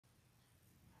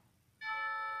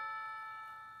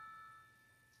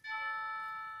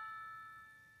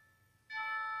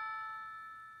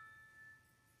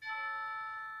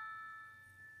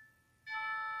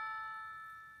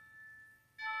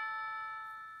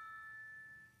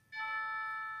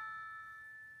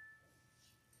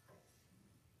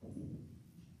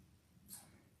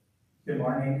Good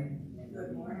morning.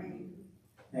 Good morning.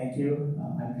 Thank you.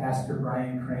 I'm Pastor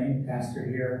Brian Crane, pastor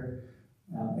here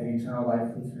at Eternal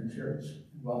Life Lutheran Church.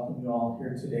 Welcome you all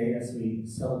here today as we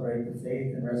celebrate the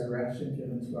faith and resurrection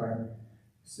given to our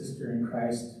sister in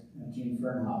Christ, Jean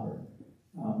Firnhaber.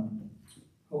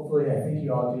 Hopefully, I think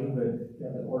you all do, but we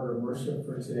have an order of worship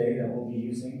for today that we'll be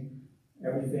using.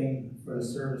 Everything for the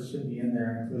service should be in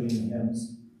there, including the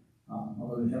hymns.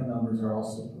 Although the hymn numbers are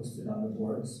also posted on the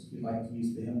boards, if you'd like to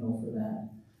use the hymnal for that.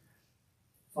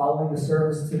 Following the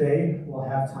service today, we'll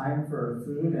have time for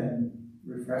food and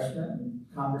refreshment and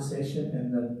conversation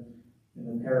in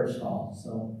the parish hall.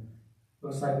 So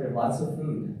looks like we have lots of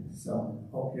food. So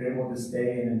hope you're able to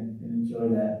stay and enjoy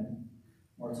that.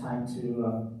 More time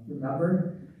to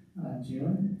remember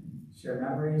June, share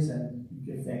memories, and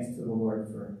give thanks to the Lord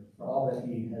for all that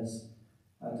He has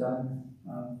done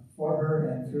for her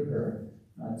and through her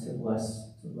to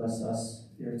bless us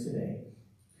here today.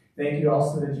 Thank you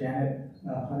also to Janet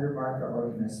Hundermark, our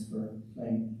organist, for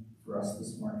playing for us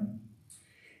this morning.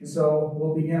 And so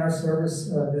we'll begin our service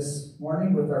this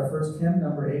morning with our first hymn,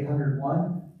 number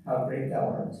 801, How Great Thou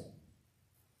Art.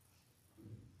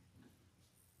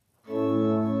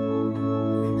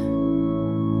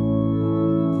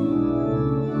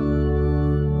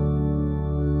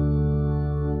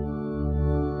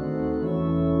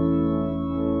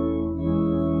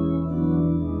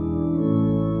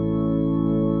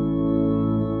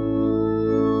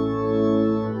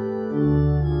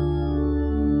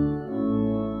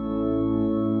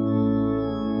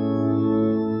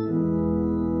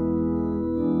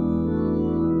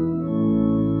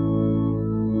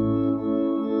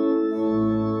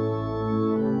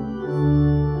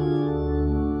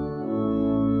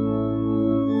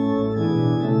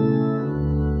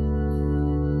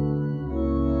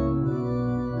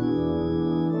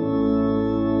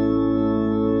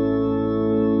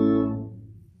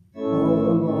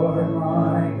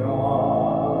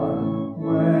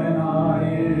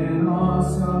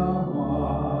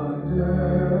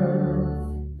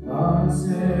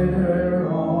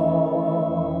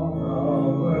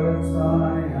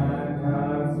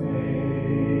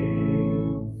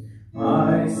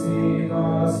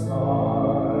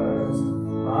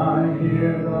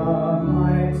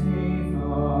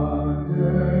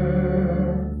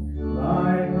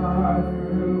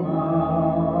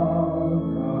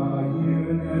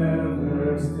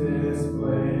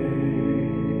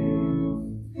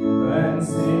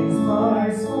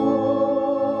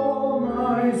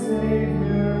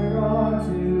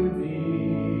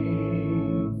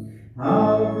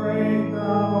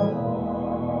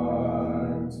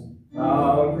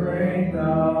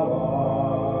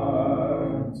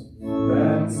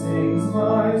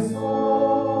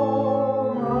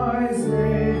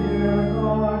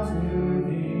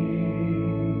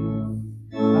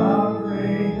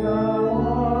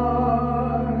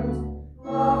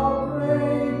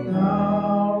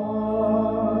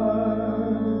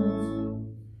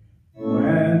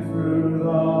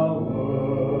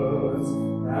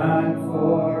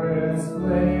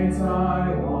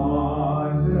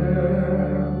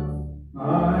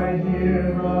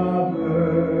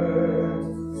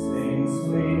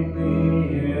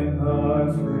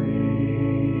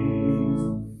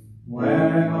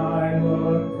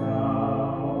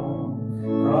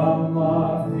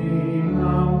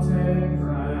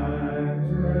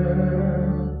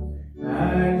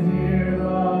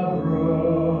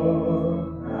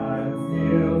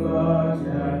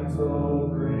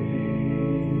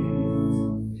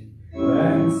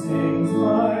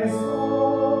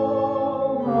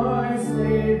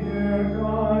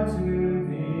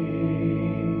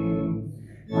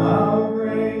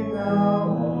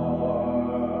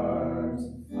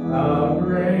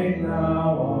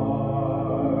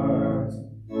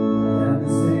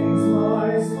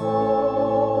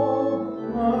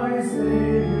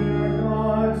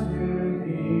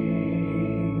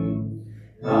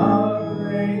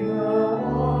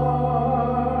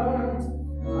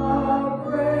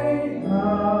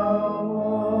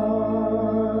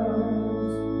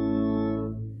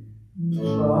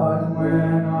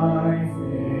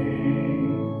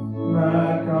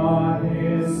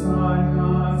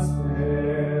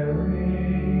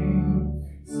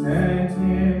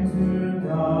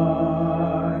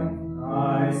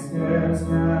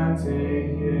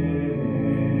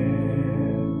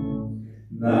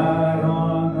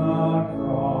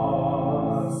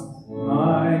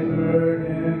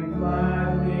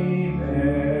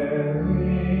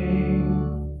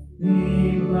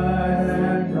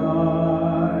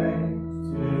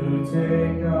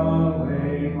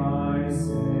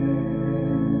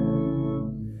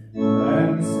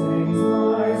 Sings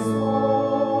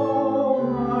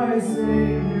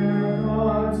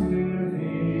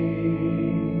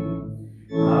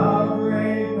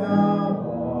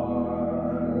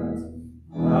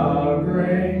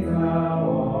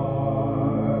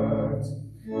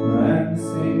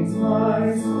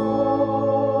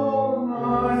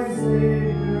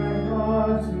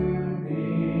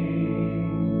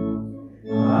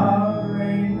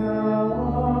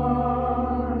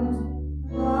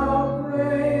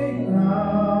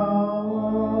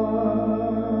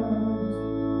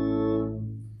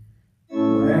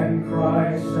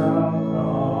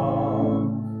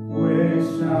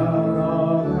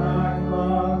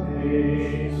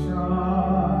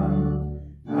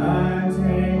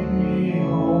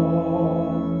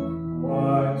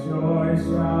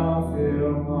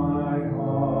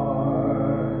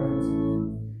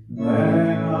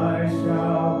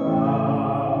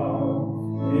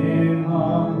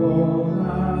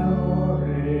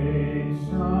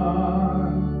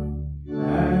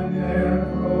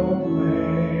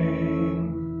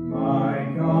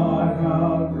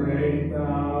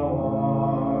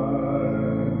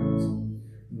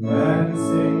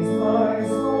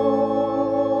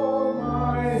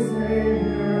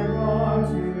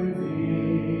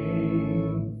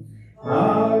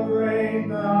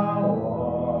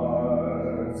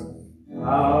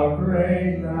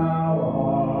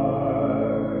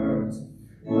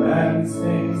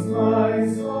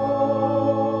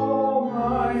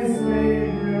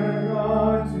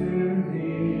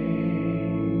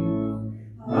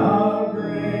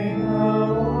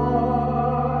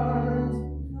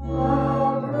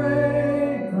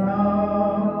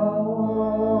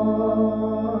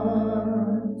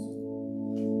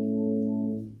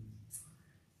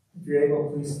If you're able,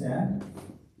 please stand.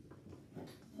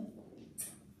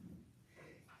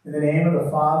 In the name of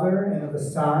the Father, and of the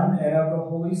Son, and of the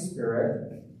Holy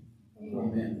Spirit.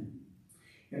 Amen.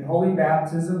 In holy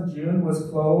baptism, June was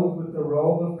clothed with the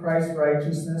robe of Christ's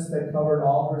righteousness that covered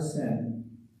all her sin.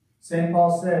 St.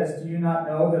 Paul says, "Do you not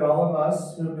know that all of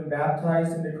us who have been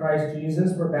baptized into Christ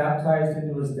Jesus were baptized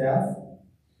into his death?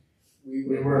 We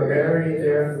were buried,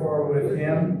 therefore, with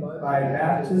him by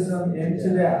baptism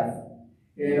into death,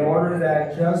 in order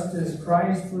that just as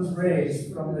Christ was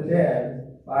raised from the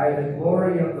dead by the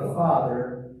glory of the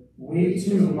Father, we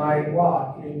too might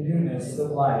walk in newness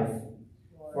of life.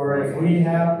 For if we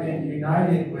have been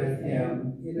united with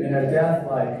him in a death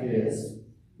like his,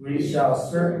 we shall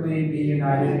certainly be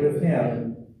united with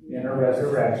him in a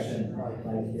resurrection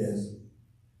like his."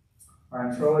 Our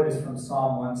introit is from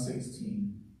Psalm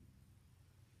 116.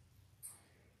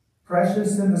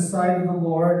 Precious in the sight of the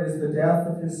Lord is the death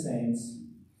of his saints.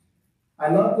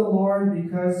 I love the Lord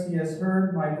because he has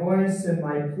heard my voice and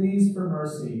my pleas for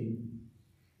mercy.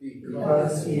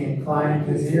 Because he inclined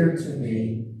his ear to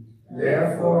me,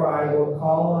 therefore I will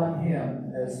call on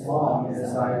him as long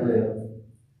as I live.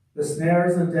 The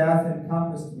snares of death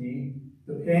encompassed me,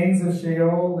 the pangs of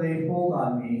Sheol laid hold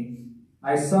on me.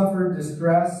 I suffered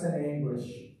distress and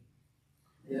anguish.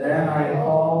 Then I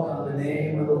called on the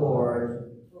name of the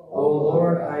Lord. O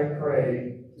Lord, I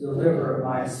pray, deliver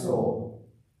my soul.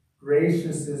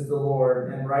 Gracious is the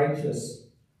Lord and righteous.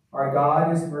 Our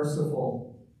God is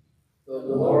merciful. The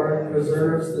Lord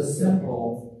preserves the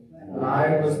simple. When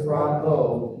I was brought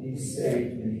low, he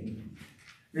saved me.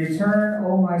 Return,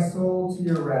 O my soul, to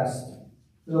your rest.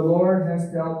 The Lord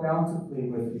has dealt bountifully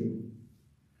with you.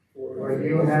 For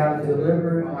you have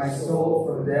delivered my soul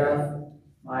from death,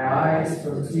 my eyes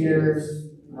from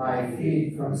tears, my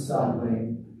feet from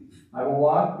stumbling. I will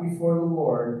walk before the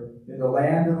Lord in the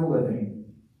land of the living.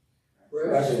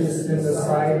 Precious in the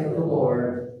sight of the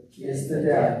Lord is the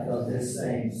death of his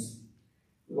saints.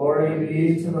 Glory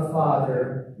be to the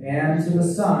Father, and to the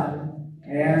Son,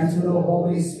 and to the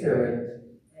Holy Spirit,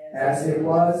 as it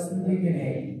was in the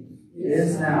beginning,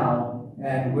 is now,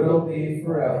 and will be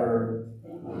forever.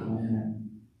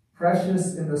 Amen.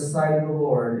 Precious in the sight of the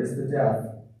Lord is the death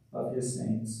of his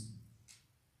saints.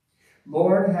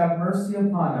 Lord, have mercy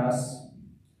upon us.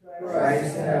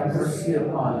 Christ, have mercy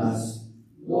upon us.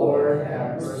 Lord,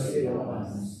 have mercy upon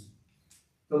us.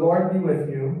 The Lord be with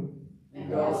you.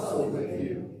 And also with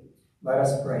you. Let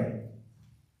us pray.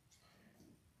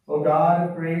 O God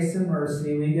of grace and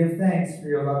mercy, we give thanks for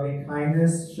your loving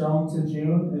kindness shown to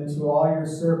June and to all your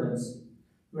servants,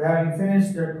 who having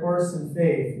finished their course in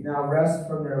faith, now rest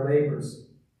from their labors.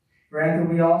 Grant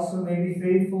that we also may be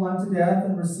faithful unto death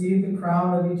and receive the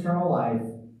crown of eternal life.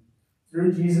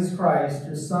 Through Jesus Christ,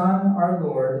 your Son, our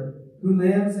Lord, who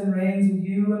lives and reigns with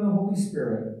you in the Holy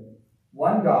Spirit,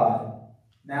 one God,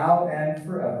 now and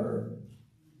forever.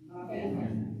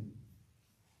 Amen.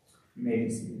 You may be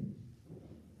seated.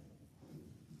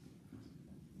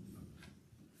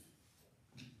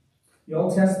 The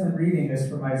Old Testament reading is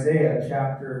from Isaiah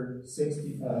chapter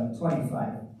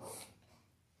 25.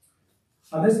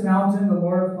 On this mountain the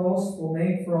Lord of hosts will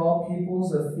make for all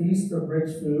peoples a feast of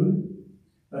rich food,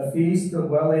 a feast of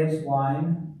well-aged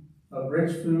wine, of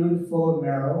rich food full of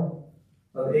marrow,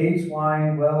 of aged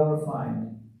wine well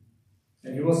refined.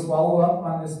 And he will swallow up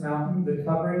on this mountain the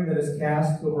covering that is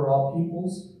cast over all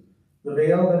peoples, the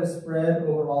veil that is spread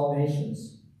over all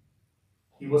nations.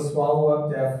 He will swallow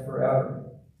up death forever.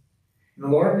 And the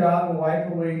Lord God will wipe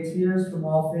away tears from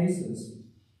all faces.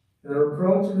 And the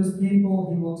reproach of his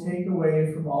people he will take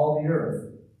away from all the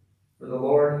earth, for the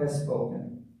Lord has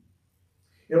spoken.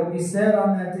 It will be said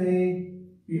on that day,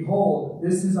 Behold,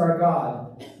 this is our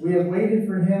God. We have waited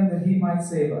for him that he might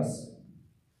save us.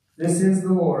 This is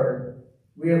the Lord.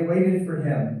 We have waited for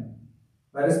him.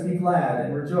 Let us be glad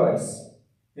and rejoice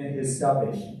in his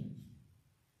salvation.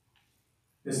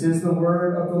 This is the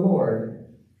word of the Lord.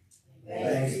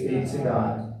 Thanks be to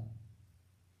God.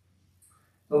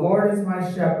 The Lord is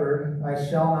my shepherd, I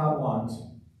shall not want.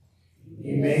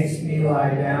 He makes me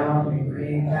lie down in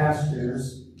green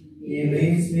pastures. He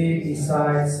leads me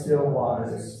beside still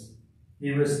waters.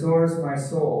 He restores my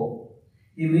soul.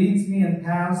 He leads me in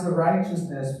paths of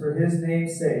righteousness for his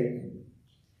name's sake.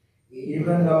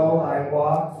 Even though I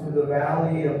walk through the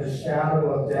valley of the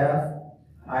shadow of death,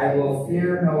 I will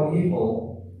fear no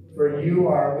evil, for you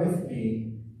are with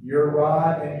me. Your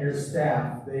rod and your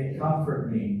staff, they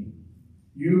comfort me.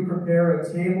 You prepare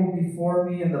a table before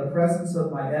me in the presence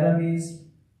of my enemies.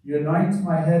 You anoint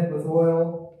my head with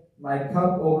oil. My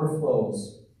cup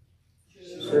overflows.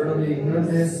 Surely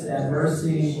goodness and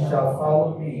mercy shall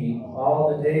follow me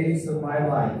all the days of my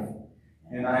life,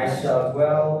 and I shall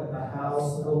dwell in the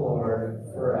house of the Lord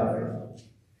forever.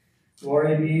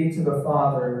 Glory be to the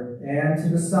Father, and to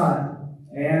the Son,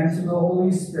 and to the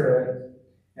Holy Spirit,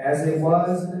 as it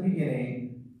was in the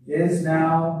beginning, is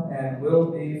now, and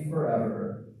will be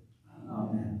forever.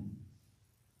 Amen.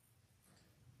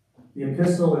 The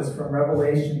epistle is from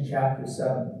Revelation chapter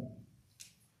 7.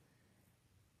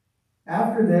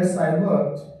 After this I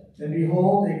looked, and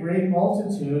behold, a great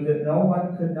multitude that no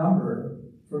one could number,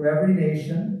 from every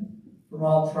nation, from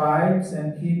all tribes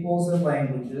and peoples and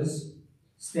languages,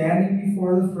 standing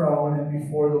before the throne and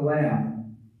before the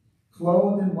Lamb,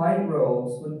 clothed in white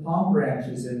robes with palm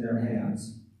branches in their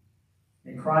hands,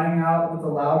 and crying out with a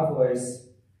loud voice,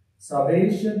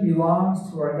 "Salvation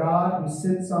belongs to our God who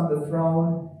sits on the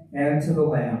throne and to the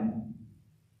Lamb."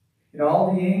 And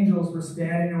all the angels were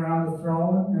standing around the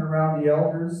throne and around the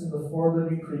elders and the four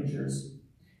living creatures.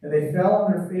 And they fell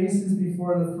on their faces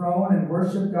before the throne and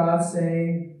worshiped God,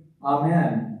 saying,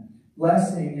 Amen.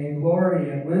 Blessing and glory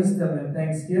and wisdom and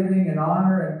thanksgiving and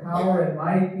honor and power and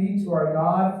might be to our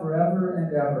God forever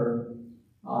and ever.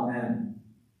 Amen.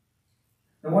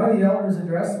 And one of the elders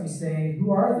addressed me, saying,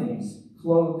 Who are these,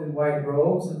 clothed in white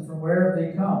robes, and from where have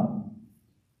they come?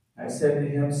 I said to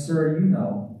him, Sir, you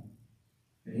know.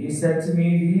 And he said to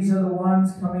me, These are the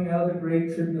ones coming out of the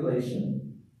great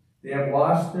tribulation. They have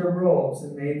washed their robes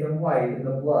and made them white in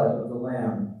the blood of the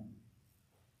Lamb.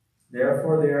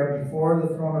 Therefore they are before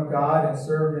the throne of God and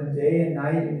serve him day and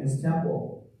night in his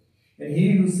temple. And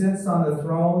he who sits on the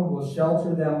throne will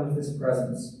shelter them with his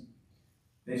presence.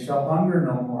 They shall hunger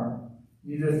no more,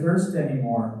 neither thirst any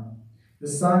more. The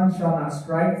sun shall not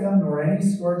strike them, nor any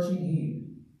scorching heat.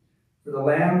 For the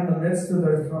Lamb in the midst of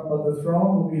the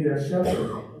throne will be their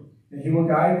shepherd, and he will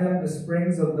guide them to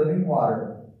springs of living water.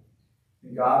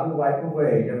 And God will wipe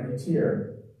away every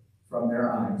tear from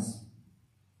their eyes.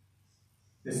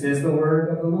 This is the word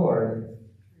of the Lord.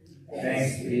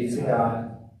 Thanks be to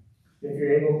God. If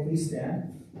you're able, please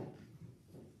stand.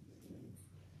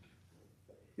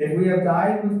 If we have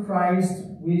died with Christ,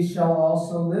 we shall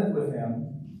also live with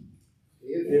him.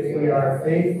 If we are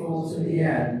faithful to the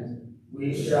end,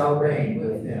 we shall reign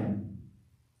with him.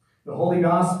 The Holy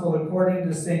Gospel according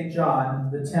to St.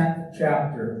 John, the 10th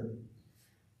chapter.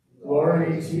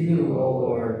 Glory to you, O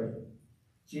Lord.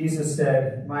 Jesus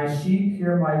said, My sheep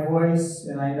hear my voice,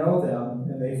 and I know them,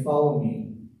 and they follow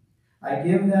me. I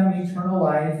give them eternal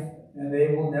life, and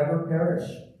they will never perish,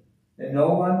 and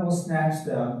no one will snatch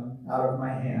them out of my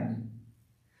hand.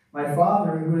 My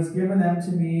Father, who has given them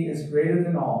to me, is greater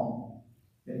than all,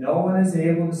 and no one is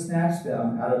able to snatch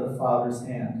them out of the Father's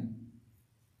hand.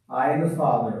 I and the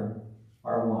Father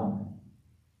are one.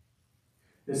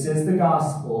 This is the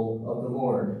gospel of the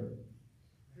Lord.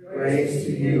 Praise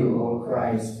to you, O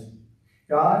Christ.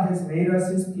 God has made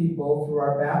us his people through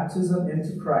our baptism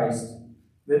into Christ.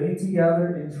 Living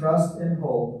together in trust and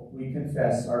hope, we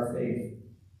confess our faith.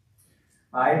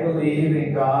 I believe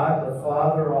in God, the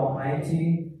Father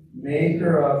Almighty,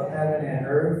 maker of heaven and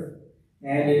earth,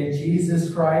 and in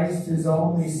Jesus Christ, his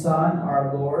only Son,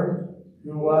 our Lord,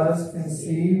 who was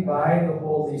conceived by the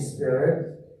Holy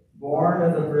Spirit, born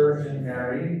of the Virgin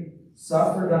Mary,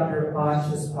 suffered under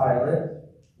Pontius Pilate,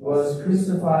 was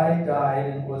crucified, died,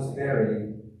 and was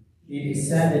buried. He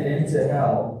descended into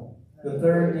hell. The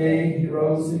third day he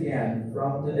rose again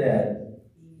from the dead.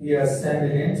 He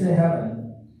ascended into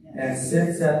heaven and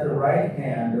sits at the right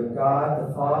hand of God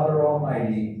the Father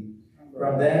Almighty.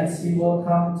 From thence he will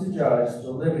come to judge the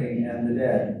living and the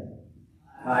dead.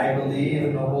 I believe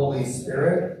in the Holy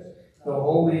Spirit, the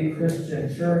holy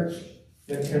Christian church,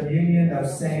 the communion of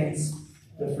saints,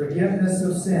 the forgiveness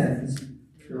of sins,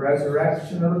 the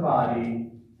resurrection of the body,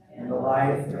 and the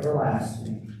life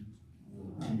everlasting.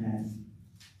 Amen.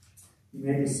 You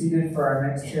may be seated for our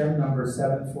next hymn, number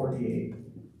 748.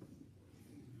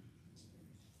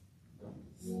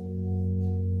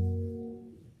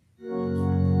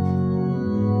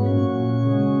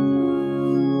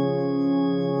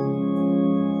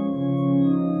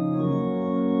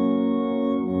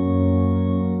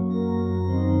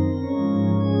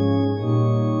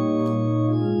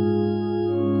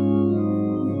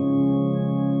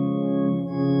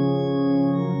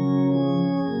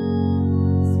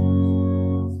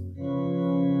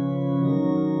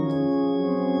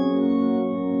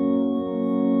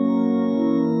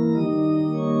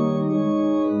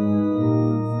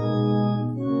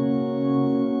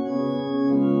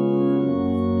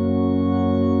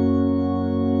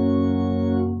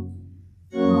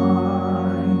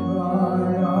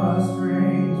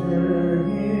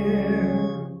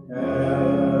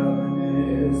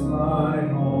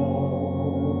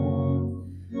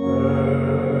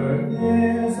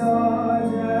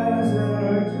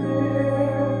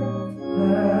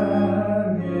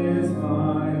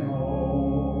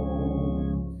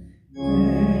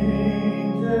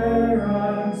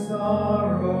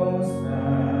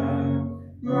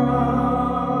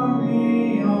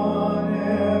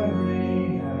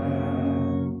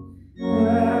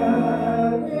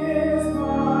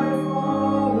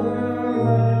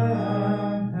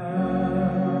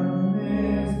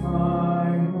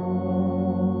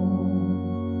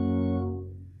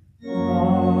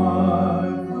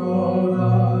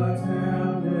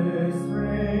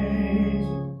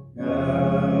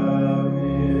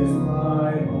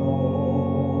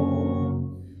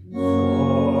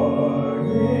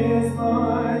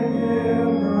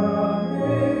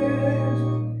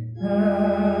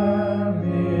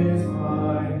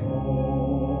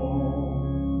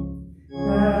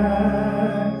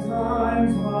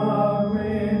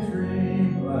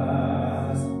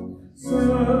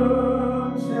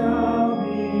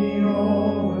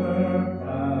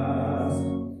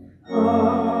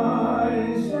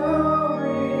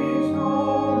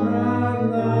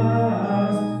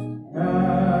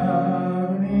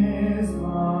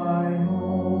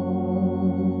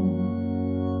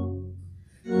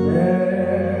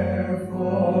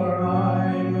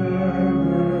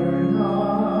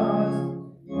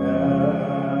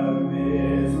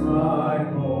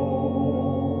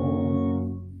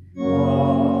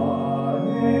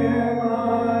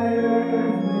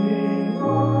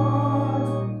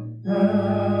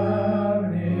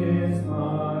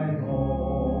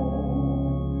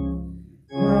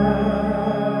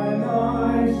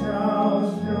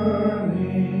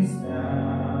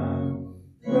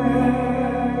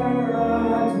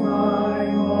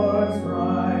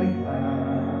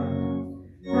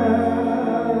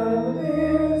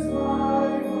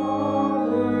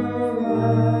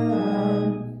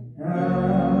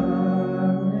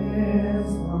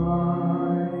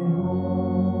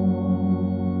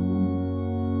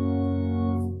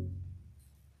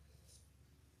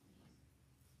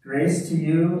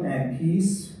 and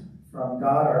peace from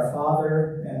God our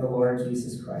Father and the Lord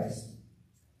Jesus Christ.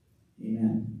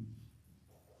 Amen.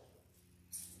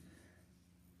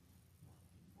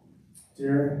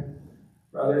 Dear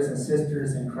brothers and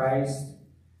sisters in Christ,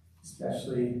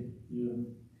 especially you,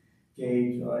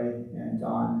 Gay, Joy, and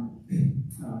Don,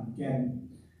 again,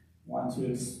 want to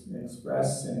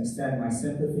express and extend my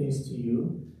sympathies to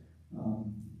you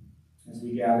as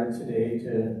we gather today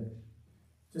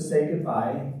to say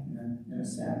goodbye, in a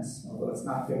sense, although it's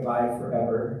not goodbye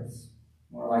forever. It's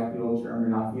more like the old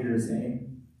German Auf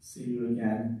Wiedersehen, see you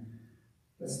again.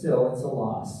 But still, it's a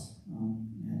loss.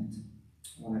 And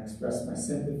I want to express my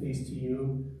sympathies to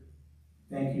you.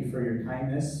 Thank you for your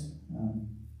kindness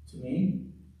to me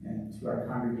and to our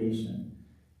congregation.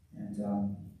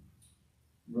 And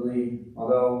really,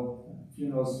 although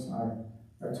funerals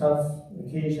are tough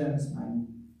occasions,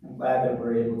 I'm glad that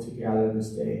we're able to gather this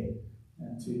day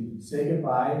and to say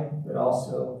goodbye, but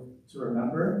also to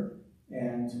remember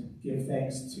and give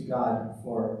thanks to God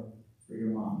for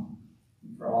your mom,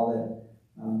 and for all that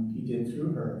he did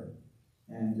through her,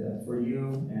 and for you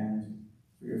and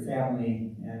for your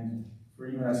family, and for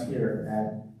even us here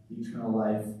at Eternal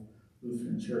Life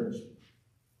Lutheran Church.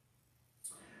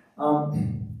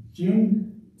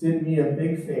 June did me a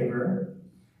big favor.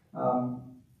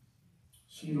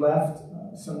 She left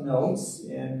some notes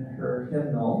in her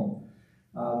hymnal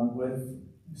with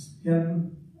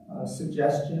hymn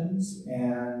suggestions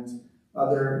and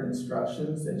other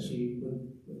instructions that she would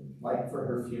like for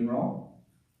her funeral.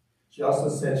 She also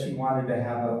said she wanted to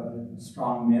have a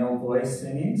strong male voice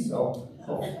singing, so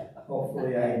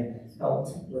hopefully I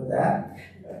helped with that.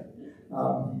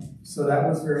 So that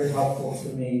was very helpful to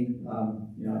me,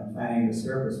 in planning the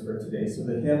service for today. So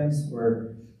the hymns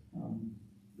were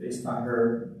based on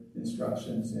her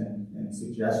instructions and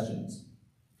suggestions.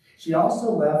 She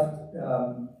also left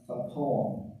a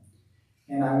poem,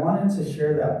 and I wanted to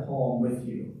share that poem with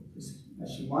you.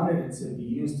 She wanted it to be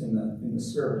used in the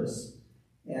service,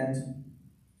 and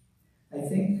I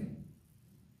think,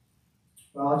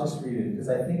 well, I'll just read it because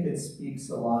I think it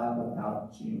speaks a lot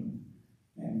about June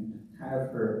and kind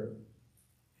of her,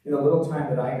 in a little time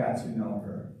that I got to know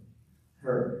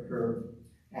her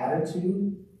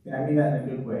attitude, and I mean that in a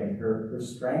good way, her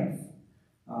strength,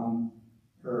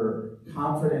 her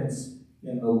confidence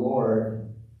in the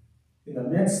Lord in the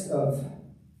midst of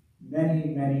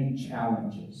many, many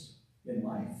challenges in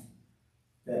life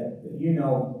that you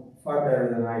know far better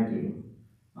than I do.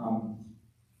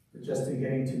 But just in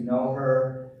getting to know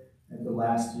her in the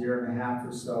last year and a half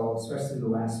or so, especially the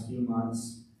last few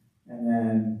months,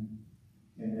 and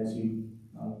as you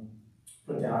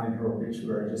put down in her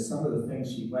obituary, just some of the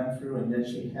things she went through, and yet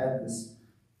she had this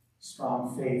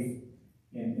strong faith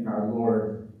in our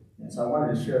Lord. And so I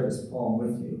wanted to share this poem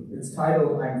with you. It's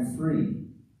titled, I'm Free.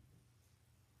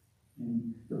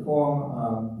 And the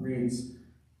poem reads,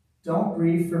 Don't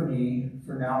grieve for me,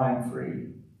 for now I'm free.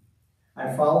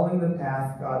 I'm following the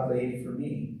path God laid for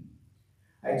me.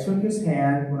 I took his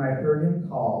hand when I heard him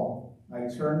call. I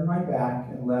turned my back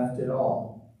and left it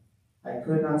all. I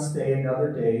could not stay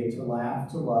another day to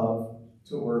laugh, to love,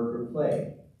 to work or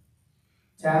play.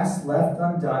 Tasks left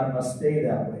undone must stay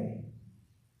that way.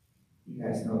 You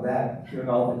guys know that, doing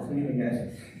all the cleaning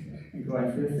and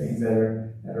going through things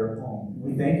at our home.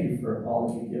 We thank you for all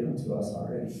that you've given to us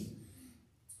already.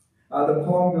 The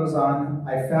poem goes on,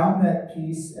 I found that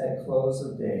peace at close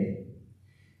of day.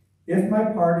 If my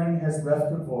parting has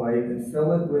left a void, then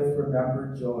fill it with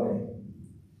remembered joy.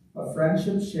 A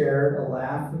friendship shared, a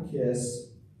laugh, a kiss.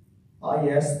 Ah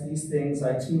yes, these things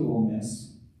I too will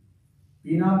miss.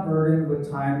 Be not burdened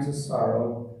with times of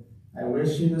sorrow. I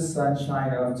wish you the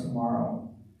sunshine of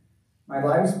tomorrow. My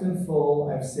life's been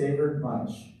full, I've savored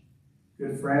much.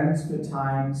 Good friends, good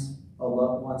times, a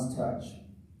loved one's touch.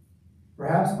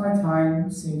 Perhaps my time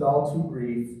seemed all too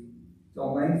brief.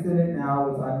 Don't lengthen it now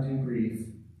with undue grief.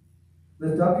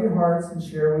 Lift up your hearts and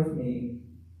share with me.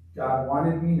 God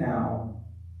wanted me now.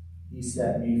 He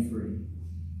set me free.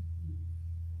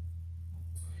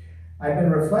 I've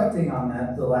been reflecting on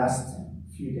that the last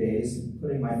few days and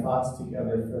putting my thoughts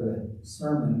together for the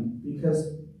sermon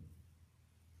because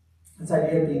this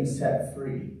idea of being set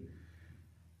free.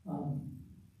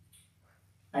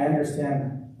 I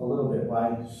understand a little bit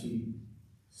why she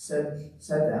said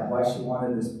that, why she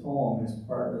wanted this poem as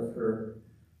part of her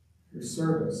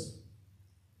service.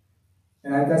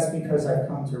 And that's because I've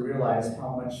come to realize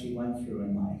how much she went through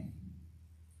in life.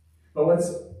 But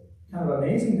what's kind of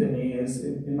amazing to me is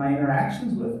in my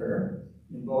interactions with her,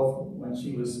 in both when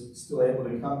she was still able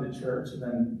to come to church and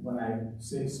then when I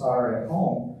saw her at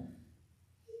home,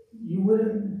 you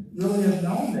wouldn't really have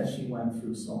known that she went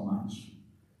through so much.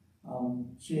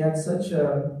 She had such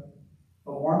a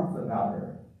warmth about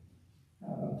her,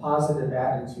 a positive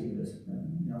attitude,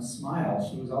 a smile.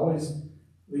 She was always,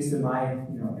 at least in my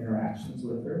interactions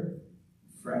with her,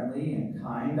 friendly and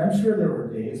kind. I'm sure there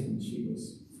were days when she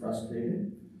was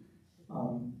frustrated,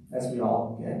 as we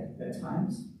all get at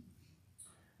times.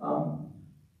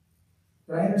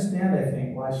 But I understand, I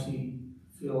think, why she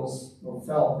feels or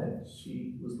felt that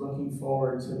she was looking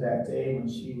forward to that day when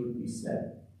she would be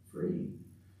set free.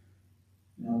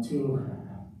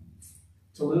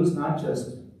 To lose not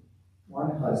just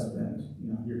one husband,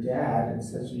 your dad at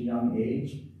such a young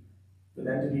age, but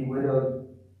then to be widowed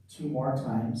 2 more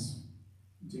times,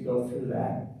 to go through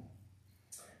that.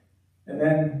 And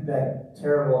then that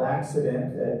terrible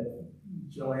accident at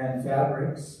Joanne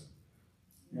Fabrics.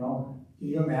 Can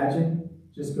you imagine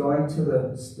just going to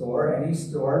the store, any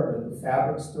store, but the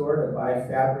fabric store, to buy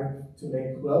fabric to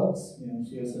make quilts?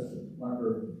 She has one of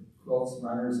her quilts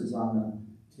runners is on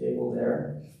the table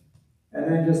there. And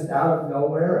then just out of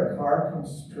nowhere, a car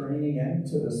comes careening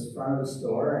into the front of the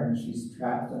store, and she's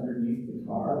trapped underneath the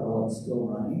car while it's still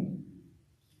running.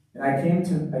 And I came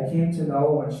to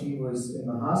know when she was in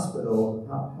the hospital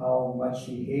how much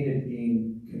she hated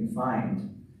being confined.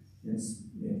 It's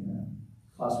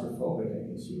claustrophobic,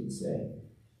 I guess you would say.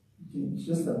 Can you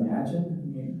just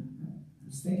imagine? I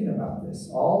was thinking about this,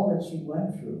 all that she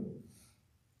went through.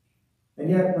 And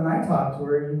yet, when I talked to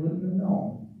her, you wouldn't have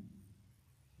known.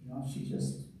 She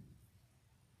just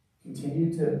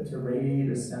continued to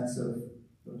radiate a sense of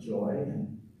joy,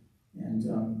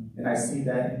 and I see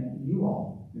that in you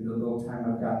all, in the little time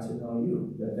I've got to know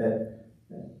you, that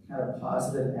kind of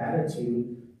positive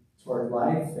attitude toward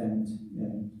life and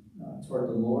toward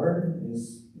the Lord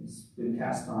is been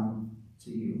passed on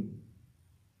to you.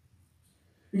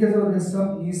 Because it would have been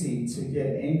so easy to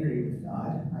get angry with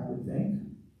God, I would think.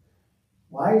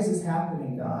 Why is this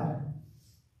happening, God?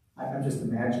 I'm just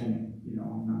imagining,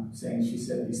 I'm not saying she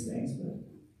said these things, but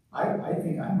I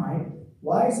think I might.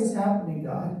 Why is this happening,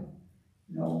 God?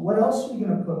 What else are you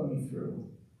going to put me through?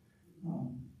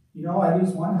 I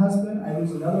lose one husband, I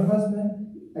lose another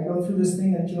husband, I go through this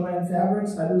thing at Joanne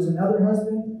Fabrics, I lose another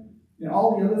husband,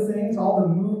 all the other things, all the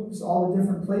moves, all the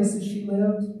different places she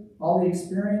lived, all the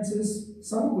experiences,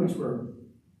 some of which were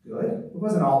good. It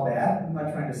wasn't all bad. I'm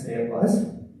not trying to say it was.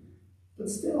 But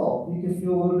still, you could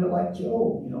feel a little bit like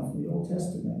Job, from the Old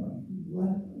Testament.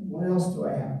 Like, what else do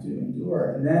I have to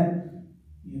endure? And then,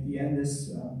 in the end,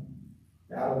 this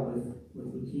battle with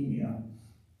leukemia.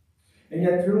 And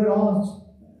yet, through it all,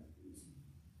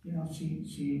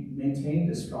 she maintained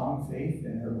a strong faith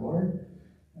in her Lord,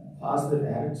 a positive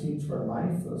attitude toward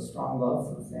life, a strong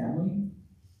love for family.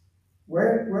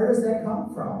 Where does that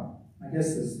come from? I guess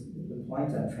is the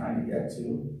point I'm trying to get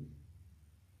to.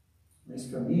 At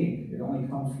least for me, it only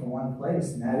comes from one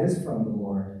place, and that is from the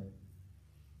Lord.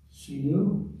 She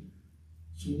knew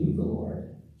the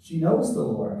Lord. She knows the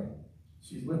Lord.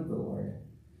 She's with the Lord.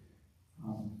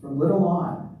 From little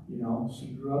on,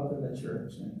 she grew up in the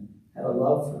church and had a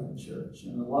love for the church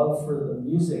and a love for the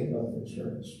music of the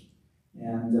church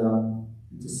and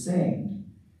to sing.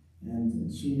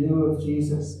 And she knew of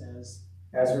Jesus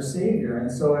as her Savior.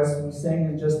 And so as we sang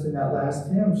in that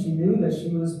last hymn, she knew that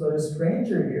she was but a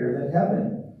stranger here, that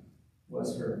heaven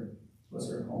was her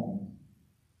home.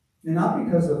 And not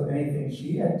because of anything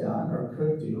she had done or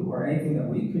could do or anything that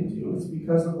we could do. It's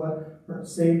because of what her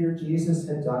Savior Jesus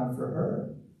had done for her.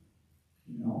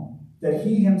 That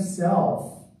he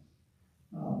himself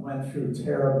went through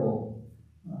terrible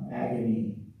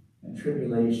agony and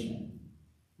tribulation.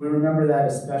 We remember that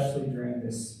especially during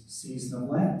this season of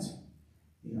Lent.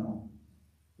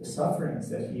 The sufferings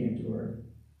that he endured.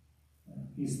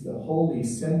 He's the holy,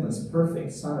 sinless,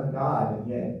 perfect Son of God, and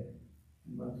yet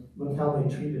look how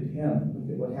they treated him. Look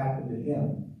at what happened to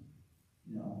him.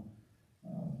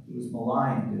 He was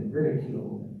maligned and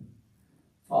ridiculed and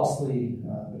falsely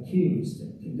accused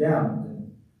and condemned.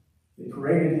 And they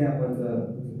paraded him with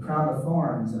a crown of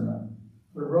thorns and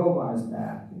put a robe on his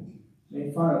back and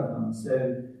made fun of him.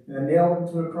 And then nailed him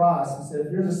to a cross and said,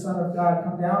 "If you're the Son of God,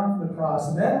 come down from the cross,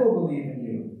 and then we'll believe in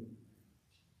you."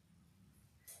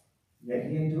 Yet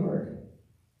he endured.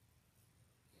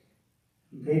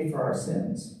 He paid for our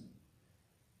sins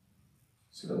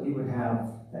so that we would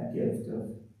have that gift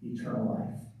of eternal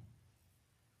life.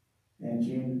 And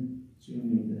June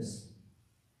knew this.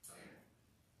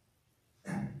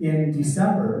 In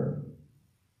December,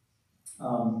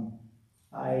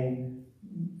 I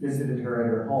visited her at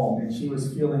her home, and she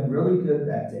was feeling really good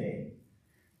that day.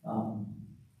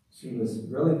 She was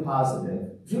really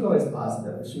positive. She was always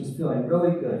positive, but she was feeling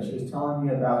really good. She was telling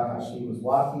me about how she was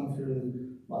walking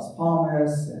through Las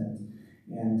Palmas, and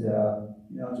And,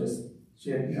 just,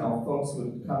 she had, folks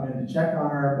would come in to check on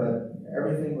her, but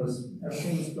everything was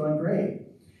going great.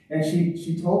 And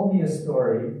she told me a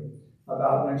story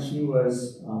about when she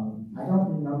was, I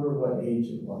don't remember what age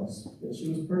it was, but she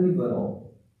was pretty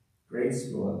little, grade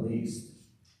school at least,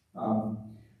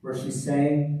 where she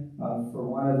sang for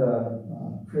one of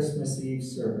the Christmas Eve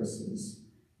services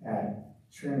at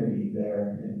Trinity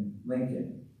there in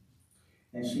Lincoln.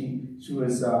 And she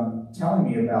was telling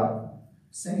me about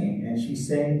singing, and she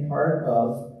sang part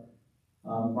of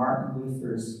Martin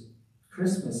Luther's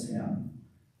Christmas hymn,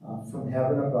 From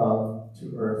Heaven Above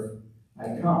to Earth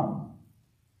I Come.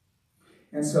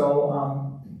 And so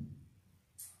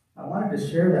I wanted to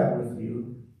share that with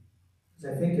you,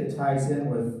 because I think it ties in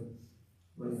with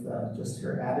just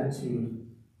her attitude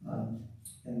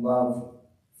and love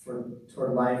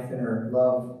toward life and her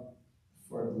love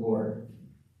for the Lord.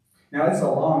 Now, it's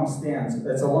a long stanza.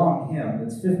 It's a long hymn.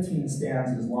 It's 15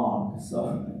 stanzas long, so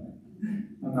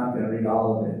I'm not going to read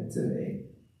all of it today.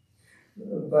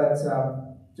 But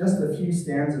just a few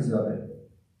stanzas of it.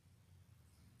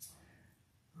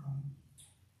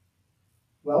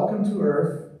 Welcome to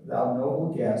earth, thou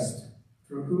noble guest,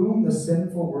 through whom the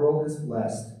sinful world is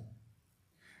blessed.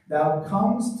 Thou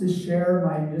comest to share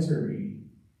my misery.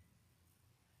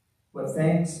 What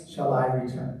thanks shall I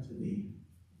return to thee?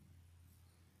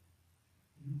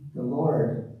 The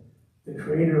Lord, the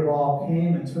Creator of all,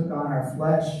 came and took on our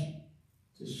flesh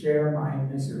to share my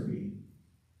misery.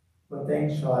 What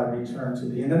thanks shall I return to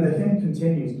thee? And then the hymn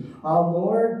continues. Ah,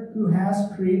 Lord, who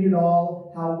hast created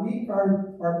all, how weak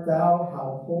art thou,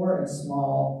 how poor and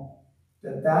small,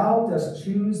 that thou dost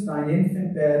choose thine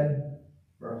infant bed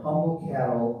for humble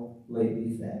cattle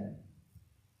lately fed.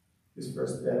 His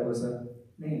first bed was a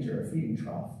manger, a feeding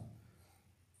trough.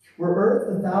 Were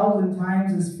earth 1,000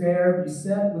 times as fair,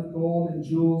 beset with gold and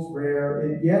jewels rare,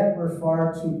 it yet were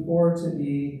far too poor to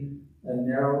be a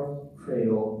narrow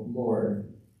cradle,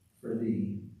 Lord, for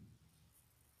thee.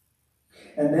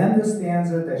 And then the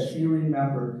stanza that she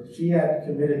remembered, she had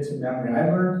committed to memory.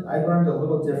 I learned a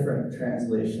little different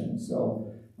translation,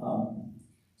 so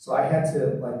I had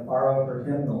to borrow her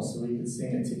hymnal so we could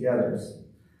sing it together.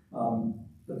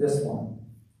 But this one.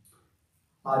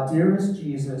 Ah, dearest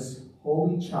Jesus,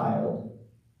 holy child,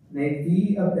 make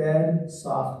thee a bed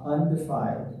soft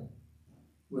undefiled,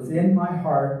 within my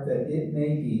heart that it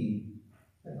may be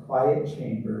a quiet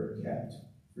chamber kept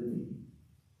for thee.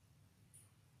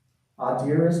 Ah,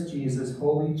 dearest Jesus,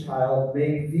 holy child,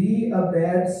 make thee a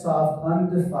bed soft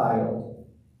undefiled.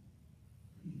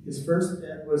 His first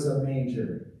bed was a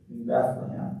manger in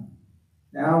Bethlehem.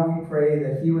 Now we pray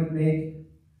that he would make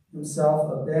himself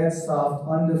a bed soft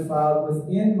undefiled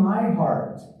within my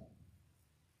heart,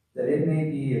 that it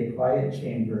may be a quiet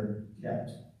chamber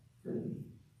kept for thee.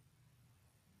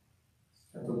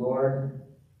 That the Lord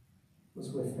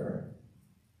was with her,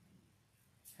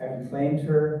 having claimed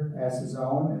her as his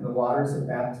own in the waters of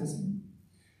baptism.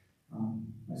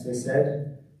 As I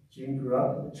said, Jean grew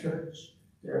up in the church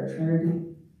there at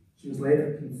Trinity. She was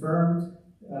later confirmed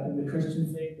in the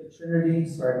Christian faith at Trinity.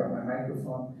 Sorry about my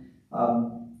microphone.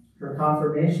 Her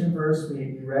confirmation verse,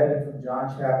 we read it from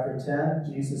John chapter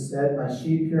 10. Jesus said, my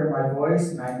sheep hear my voice,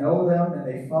 and I know them, and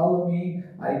they follow me.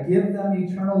 I give them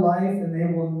eternal life, and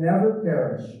they will never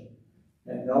perish,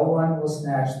 and no one will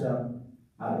snatch them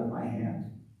out of my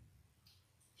hand.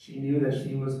 She knew that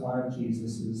she was one of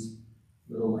Jesus'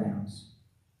 little lambs.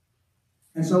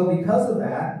 And so because of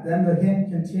that, then the hymn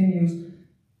continues,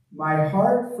 my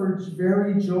heart for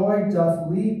very joy doth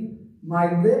leap,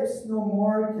 my lips no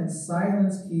more can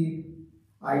silence keep.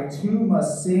 I too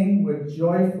must sing with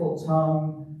joyful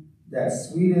tongue that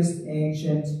sweetest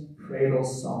ancient cradle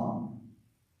song.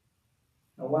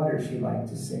 No wonder she liked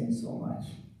to sing so much.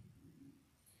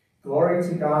 Glory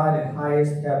to God in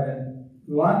highest heaven,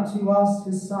 who unto us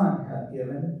his Son hath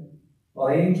given, while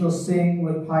angels sing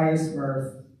with pious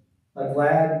mirth, a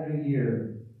glad new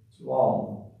year to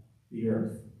all the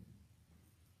earth.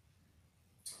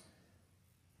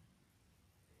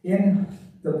 In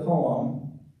the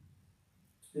poem,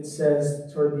 it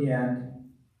says toward the end,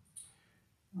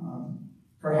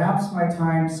 perhaps my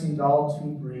time seemed all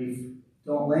too brief.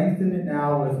 Don't lengthen it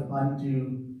now with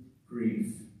undue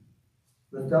grief.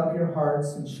 Lift up your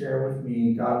hearts and share with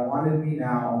me. God wanted me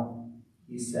now,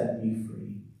 he set me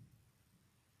free.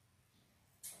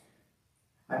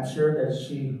 I'm sure that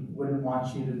she wouldn't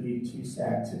want you to be too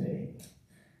sad today,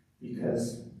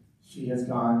 because she has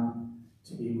gone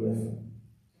to be with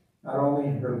not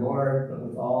only her Lord, but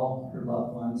with all her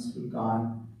loved ones who've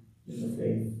gone in the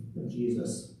faith of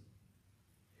Jesus.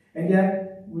 And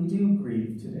yet, we do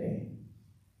grieve today.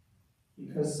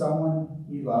 because someone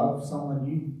we love, someone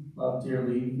you love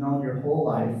dearly, you've known your whole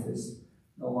life, is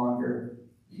no longer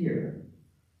here.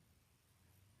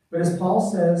 But as Paul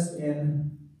says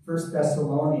in 1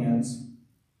 Thessalonians,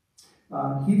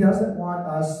 he doesn't want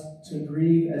us to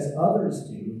grieve as others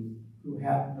do who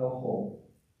have no hope.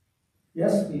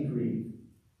 Yes, we grieve,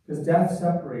 because death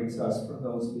separates us from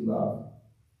those we love.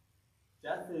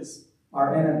 Death is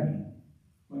our enemy.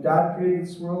 When God created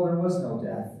this world, there was no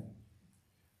death.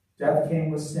 Death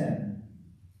came with sin.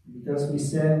 Because we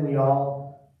sin, we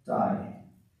all die.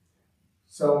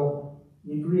 So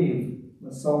we grieve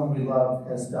when someone we love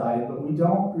has died, but we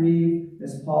don't grieve,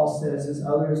 as Paul says, as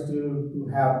others do who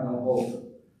have no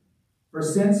hope. For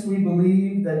since we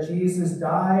believe that Jesus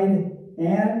died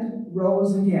and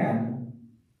rose again,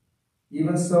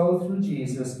 even so through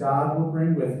Jesus, God will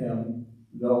bring with him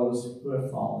those who have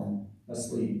fallen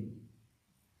asleep.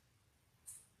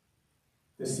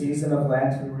 This season of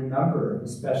Lent, we remember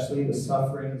especially the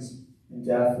sufferings and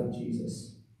death of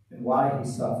Jesus and why he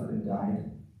suffered and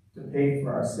died, to pay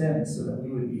for our sins so that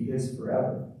we would be his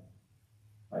forever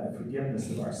by the forgiveness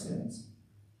of our sins.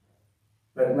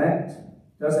 But Lent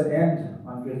doesn't end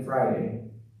on Good Friday,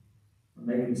 or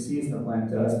maybe the season of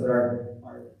Lent does, but our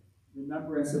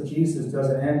remembrance of Jesus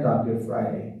doesn't end on Good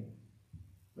Friday.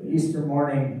 But Easter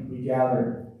morning, we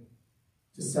gather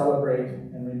to celebrate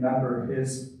and remember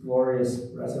his glorious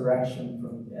resurrection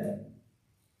from the dead.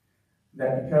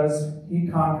 That because he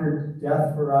conquered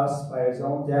death for us by his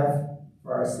own death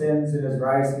for our sins and is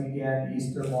rising again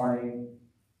Easter morning,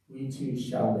 we too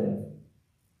shall live.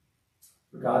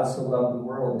 For God so loved the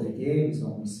world that he gave his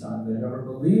only Son, that whoever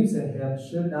believes in him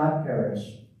should not perish,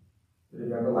 but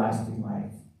have everlasting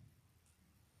life.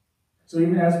 So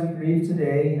even as we grieve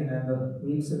today and in the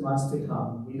weeks and months to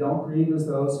come, we don't grieve as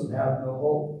those who have no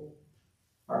hope.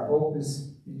 Our hope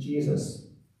is in Jesus,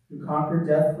 who conquered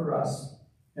death for us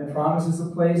and promises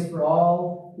a place for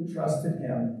all who trust in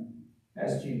him,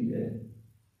 as June did.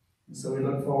 And so we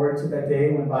look forward to that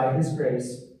day when, by his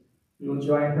grace, we will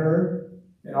join her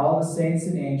and all the saints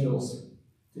and angels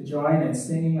to join in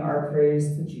singing our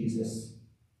praise to Jesus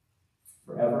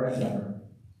forever and ever.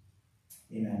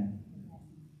 Amen.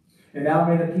 And now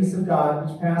may the peace of God,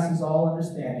 which passes all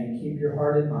understanding, keep your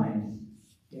heart and mind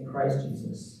in Christ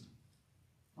Jesus.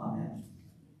 Amen.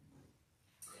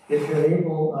 If you're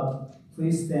able,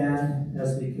 please stand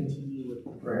as we continue with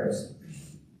the prayers.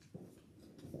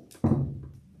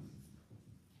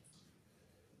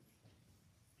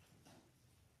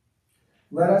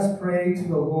 Let us pray to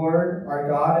the Lord, our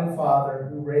God and Father,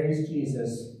 who raised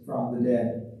Jesus from the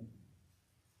dead.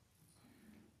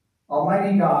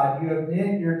 Almighty God, you have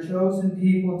knit your chosen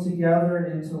people together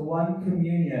into one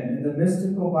communion in the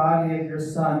mystical body of your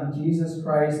Son, Jesus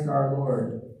Christ our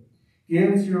Lord.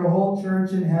 Give to your whole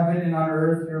church in heaven and on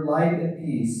earth your light and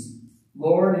peace.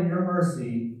 Lord, in your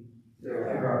mercy, hear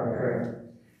our prayer.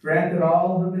 Grant that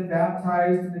all who have been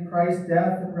baptized into Christ's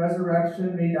death and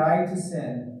resurrection may die to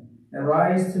sin and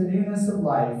rise to newness of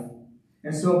life,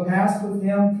 and so pass with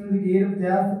him through the gate of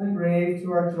death and the grave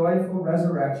to our joyful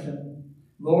resurrection.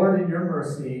 Lord, in your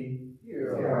mercy,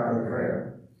 hear our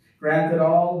prayer. Grant that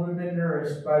all who have been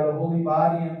nourished by the holy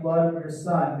body and blood of your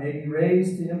Son may be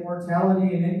raised to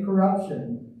immortality and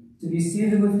incorruption, to be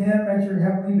seated with him at your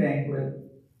heavenly banquet.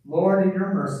 Lord, in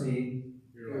your mercy,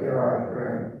 hear our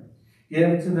prayer.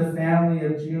 Give to the family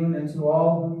of June and to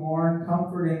all who mourn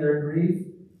comfort in their grief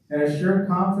and assured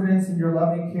confidence in your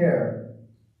loving care,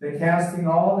 that casting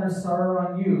all their sorrow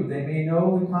on you, they may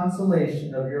know the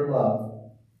consolation of your love.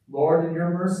 Lord, in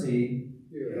your mercy,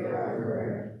 hear our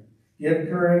prayer. Give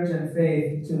courage and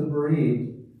faith to the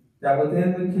bereaved, that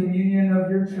within the communion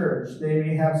of your church they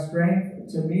may have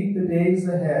strength to meet the days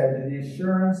ahead in the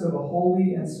assurance of a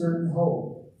holy and certain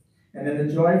hope, and in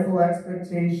the joyful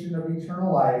expectation of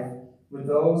eternal life with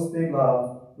those they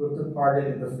love who have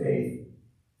departed in the faith.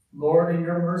 Lord, in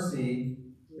your mercy,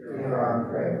 hear our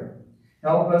prayer.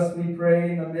 Help us, we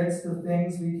pray, in the midst of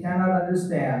things we cannot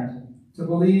understand, to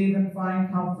believe and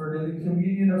find comfort in the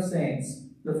communion of saints,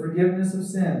 the forgiveness of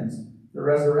sins, the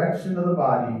resurrection of the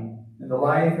body, and the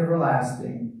life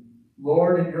everlasting.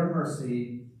 Lord, in your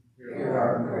mercy, hear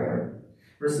our prayer.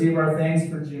 Receive our thanks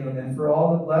for June and for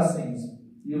all the blessings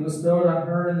you bestowed on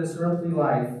her in this earthly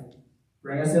life.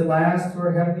 Bring us at last to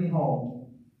our heavenly home,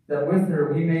 that with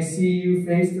her we may see you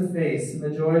face to face in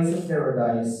the joys of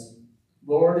paradise.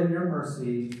 Lord, in your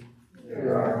mercy,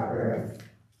 hear our prayer.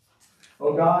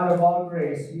 O God of all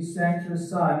grace, you sent your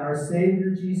Son, our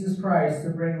Savior Jesus Christ, to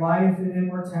bring life and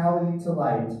immortality to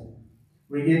light.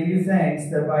 We give you thanks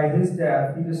that by his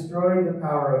death he destroyed the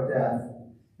power of death,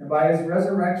 and by his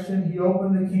resurrection he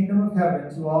opened the kingdom of heaven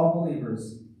to all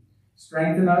believers.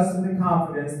 Strengthen us in the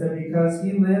confidence that because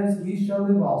he lives, we shall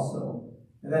live also,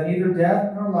 and that neither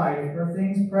death nor life, nor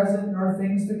things present nor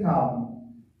things to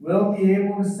come, will be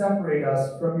able to separate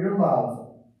us from your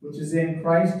love, which is in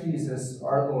Christ Jesus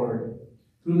our Lord,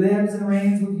 who lives and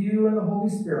reigns with you in the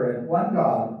Holy Spirit, one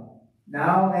God,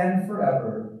 now and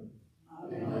forever.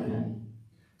 Amen.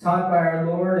 Taught by our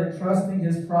Lord and trusting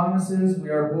his promises, we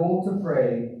are bold to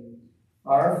pray,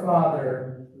 Our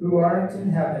Father, who art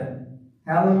in heaven,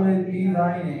 hallowed be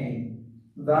thy name.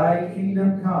 Thy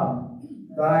kingdom come,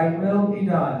 thy will be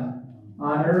done,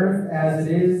 on earth as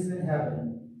it is in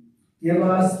heaven. Give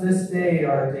us this day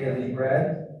our daily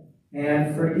bread,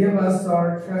 and forgive us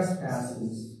our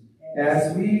trespasses,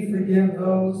 as we forgive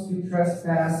those who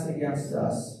trespass against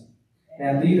us.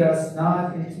 And lead us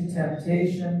not into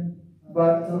temptation,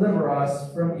 but deliver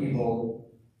us from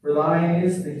evil. For thine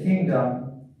is the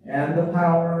kingdom, and the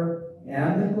power,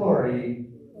 and the glory,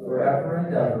 forever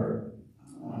and ever.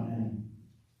 Amen.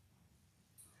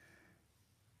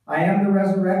 I am the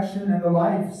resurrection and the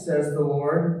life, says the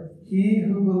Lord. He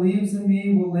who believes in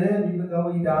me will live even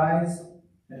though he dies,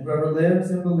 and whoever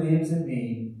lives and believes in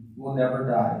me will never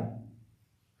die.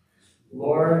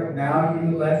 Lord, now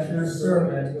you let your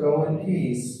servant go in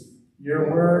peace.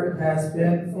 Your word has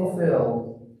been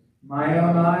fulfilled. My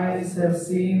own eyes have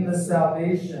seen the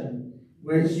salvation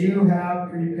which you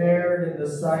have prepared in the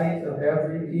sight of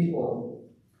every people,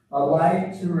 a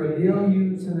light to reveal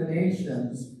you to the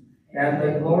nations and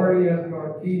the glory of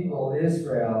your people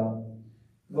Israel.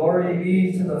 Glory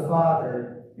be to the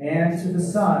Father, and to the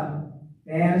Son,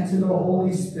 and to the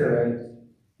Holy Spirit,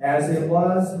 as it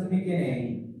was in the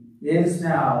beginning, is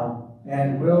now,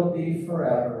 and will be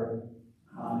forever.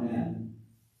 Amen.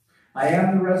 I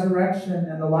am the resurrection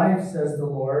and the life, says the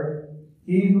Lord.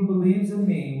 He who believes in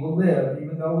me will live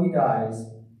even though he dies,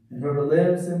 and whoever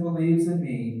lives and believes in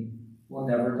me will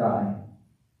never die.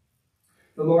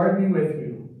 The Lord be with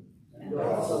you. And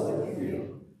also with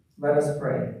you. Let us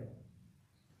pray.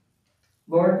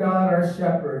 Lord God, our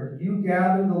shepherd, you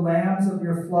gather the lambs of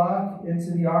your flock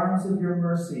into the arms of your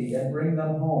mercy and bring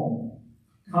them home.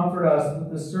 Comfort us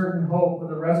with the certain hope of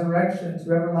the resurrection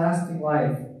to everlasting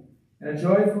life and a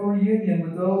joyful reunion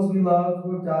with those we love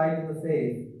who have died in the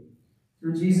faith.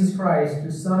 Through Jesus Christ,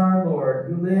 your Son, our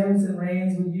Lord, who lives and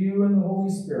reigns with you in the Holy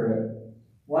Spirit,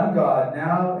 one God,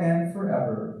 now and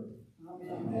forever.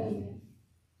 Amen.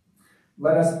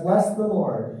 Let us bless the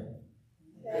Lord.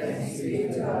 Thanks be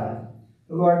to God.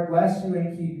 The Lord bless you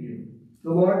and keep you. The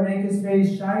Lord make his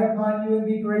face shine upon you and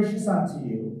be gracious unto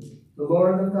you. The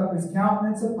Lord lift up his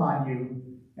countenance upon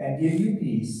you and give you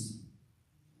peace.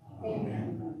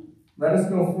 Amen. Let us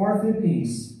go forth in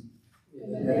peace.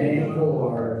 In In the name of the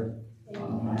Lord.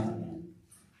 Amen.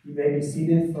 You may be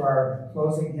seated for our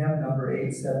closing hymn, number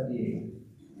 878.